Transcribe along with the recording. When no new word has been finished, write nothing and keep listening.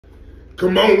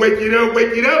Come on, wake it up,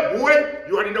 boy.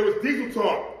 You already know it's diesel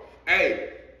talk. Hey,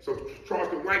 so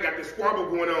Charleston White got this squabble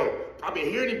going on. I've been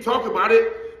hearing him talk about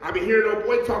it. I've been hearing old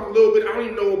boy talk a little bit. I don't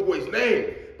even know old boy's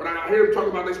name. But I hear him talk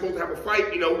about they're supposed to have a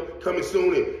fight, you know, coming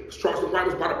soon. And Charleston White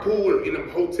was by the pool or in a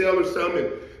hotel or something.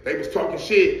 And they was talking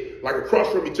shit like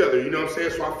across from each other, you know what I'm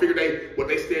saying? So I figured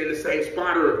they stay in the same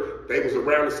spot or they was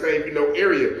around the same, you know,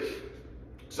 area.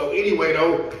 So anyway,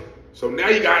 though, so now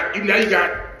you got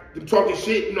them talking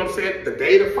shit, you know what I'm saying, the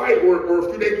day of the fight or a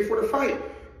few days before the fight.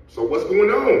 So what's going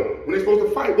on? When they supposed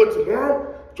to fight? What,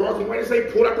 tomorrow? Charleston White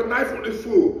say, pull out the knife on this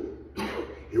fool.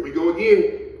 Here we go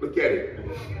again. Look at it.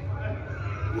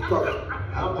 Who's talking?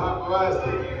 I'm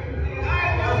paparazzi.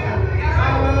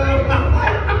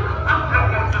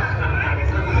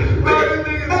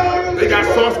 They got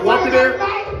Sauce Walker there.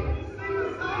 That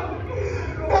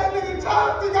nigga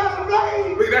Charleston got a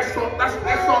blade. Look at that's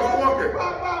Sauce Walker.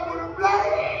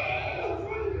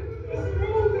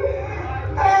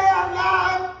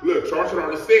 Look, Charleston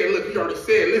already said, look, he already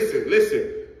said, listen.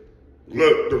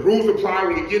 Look, the rules apply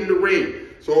when we get in the ring.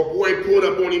 So a boy pulled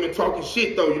up on him and talking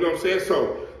shit though, you know what I'm saying?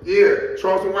 So, yeah,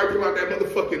 Charleston White pulled out that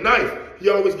motherfucking knife. He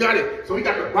always got it. So he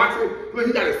got the boxing, look,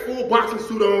 he got his full boxing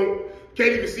suit on.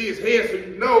 Can't even see his hands, so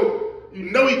you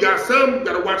know he got something. You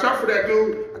gotta watch out for that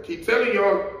dude. I keep telling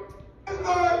y'all. It's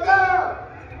going down.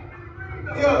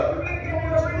 Yeah.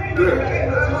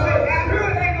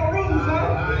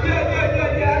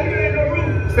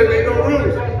 Say there ain't no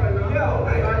rules.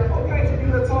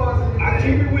 I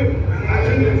keep it with me.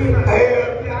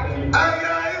 It's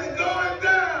going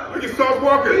down. Look at Sauce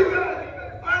Walker.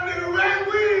 My nigga Rat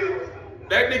Wheels.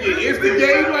 That nigga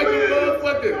instigated like a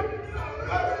motherfucker.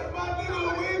 My nigga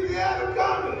Louisiana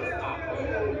coming.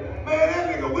 Man, that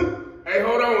nigga whip. Hey,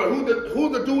 hold on.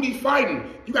 Who's the dude he's fighting?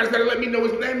 You guys gotta let me know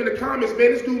his name in the comments,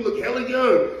 man. This dude look hella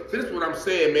young. So this is what I'm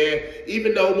saying, man.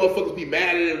 Even though motherfuckers be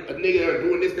mad at a nigga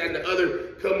doing this, that, and the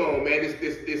other, come on, man.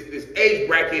 This age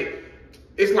bracket,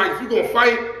 it's like if you gonna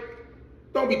fight,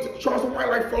 don't be Charleston White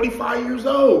like 45 years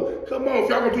old. Come on, if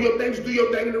y'all gonna do your thing, just do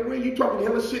your thing in the ring. You talking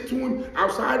hella shit to him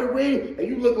outside the ring, and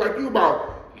you look like you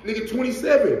about nigga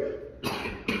 27.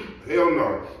 Hell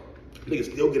no. Nigga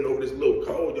still getting over this little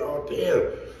cold, y'all.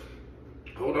 Damn.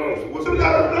 Hold on. So what's I'm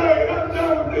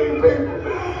done with these people.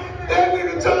 That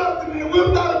nigga Charleston nigga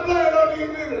whipped out a blade on these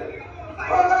niggas.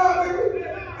 Hold on, nigga.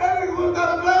 That nigga whipped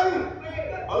out a blade.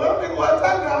 Oh, that nigga was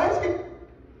talking.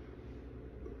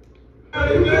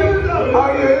 Oh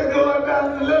yeah, it's going down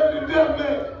to celebrity death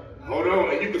match. Hold on,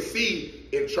 and you can see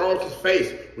in Charles's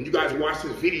face, when you guys watch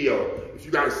this video, if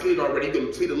you guys see it already, you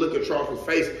can see the look in Charles's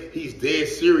face. He's dead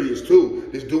serious too.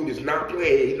 This dude is not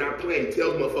playing. He's not playing. He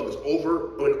tells motherfuckers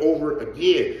over and over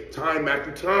again, time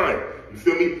after time. You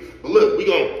feel me? But look, we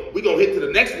gonna hit to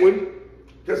the next one.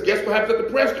 Because guess what happens at the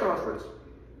press conference?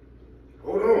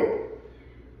 Hold on.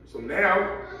 So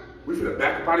now, we finna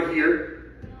back up out of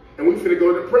here, and we finna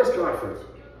go to the press conference.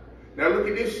 Now look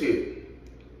at this shit.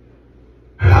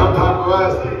 I'm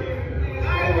paparazzi.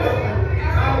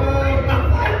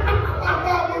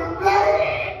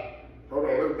 Hold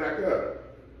on, let me back up.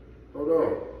 Hold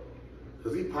on.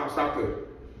 Because he pops out the,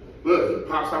 look,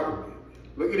 he pops out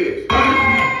the, look at this.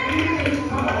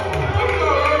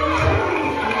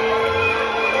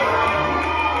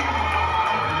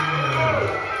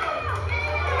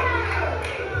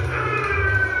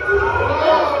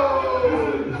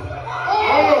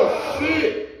 Oh,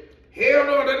 shit. Hell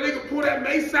no, that nigga pull that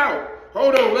mace out.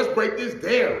 Hold on, let's break this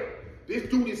down. This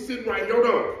dude is sitting right here, hold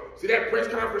on. See that press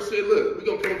conference shit? Look, we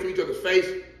gonna come to each other's face.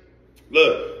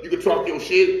 Look, you can talk your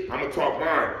shit, I'm gonna talk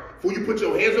mine. Before you put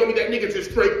your hands on me, that nigga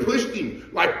just straight pushed him.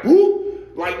 Like,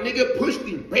 boop, like nigga pushed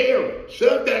him, bam,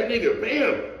 shoved that nigga,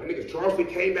 bam. That nigga Charleston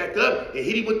came back up and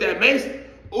hit him with that mace.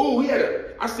 Ooh, he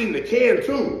had I seen the can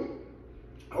too.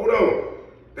 Hold on,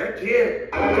 that can,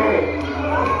 hold on.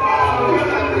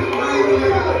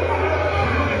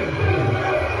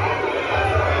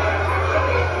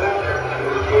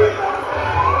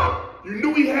 You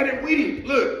knew he had it with him.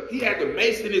 Look, he had the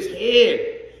mace in his hand.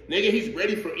 Nigga, he's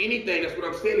ready for anything. That's what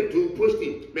I'm saying. The dude pushed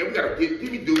him. Man, we gotta give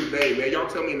me dude's name, man. Y'all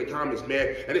tell me in the comments,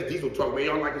 man. And it's Diesel Talk, man.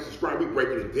 Y'all like and subscribe. We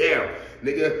breaking it down.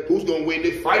 Nigga, who's gonna win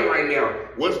this fight right now?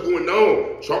 What's going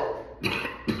on?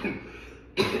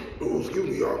 Oh, excuse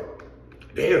me, y'all.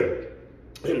 Damn,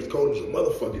 it's cold as a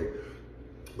motherfucker.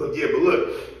 But yeah, but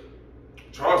look,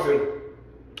 Charleston,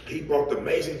 he brought the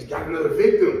mace and got another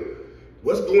victim.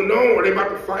 What's going on? Are they about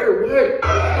to fight or what?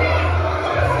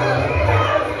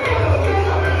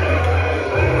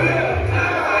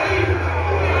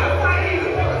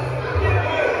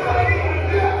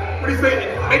 What do you say?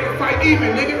 Make the fight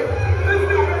even, nigga.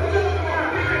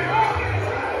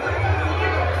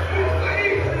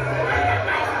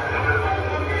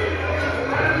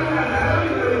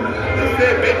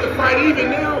 fight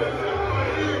even now?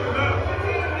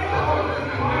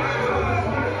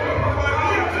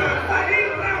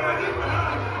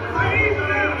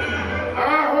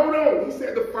 Hold on. He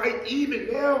said the fight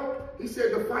even now. He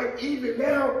said the fight even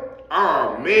now.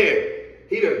 Oh, man.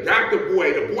 He done got the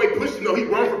boy. The boy pushed him. No, he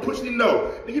wrong for pushing him.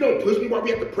 No. Nigga, don't push me while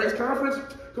we at the press conference.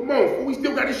 Come on, fool. We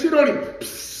still got his shit on him.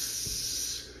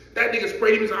 Psst. That nigga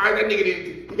sprayed him in his eyes. That nigga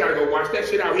didn't. He gotta go wash that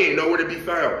shit out. He ain't nowhere to be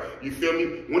found. You feel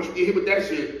me? Once you get hit with that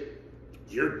shit,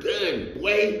 you're done,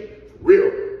 boy. For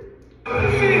real.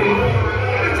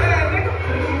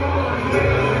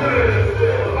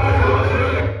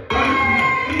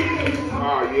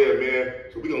 Oh, yeah, man.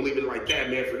 So we gonna leave it like that,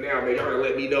 man, for now, man. Y'all gotta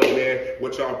let me know, man,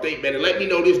 what y'all think, man. And let me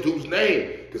know this dude's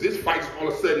name. Because this fight all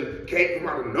of a sudden came from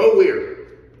out of nowhere.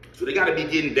 So they gotta be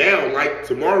getting down like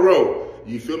tomorrow.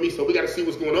 You feel me? So we gotta see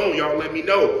what's going on. Y'all let me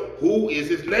know. Who is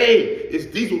his name? It's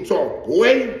Diesel Talk,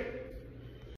 boy.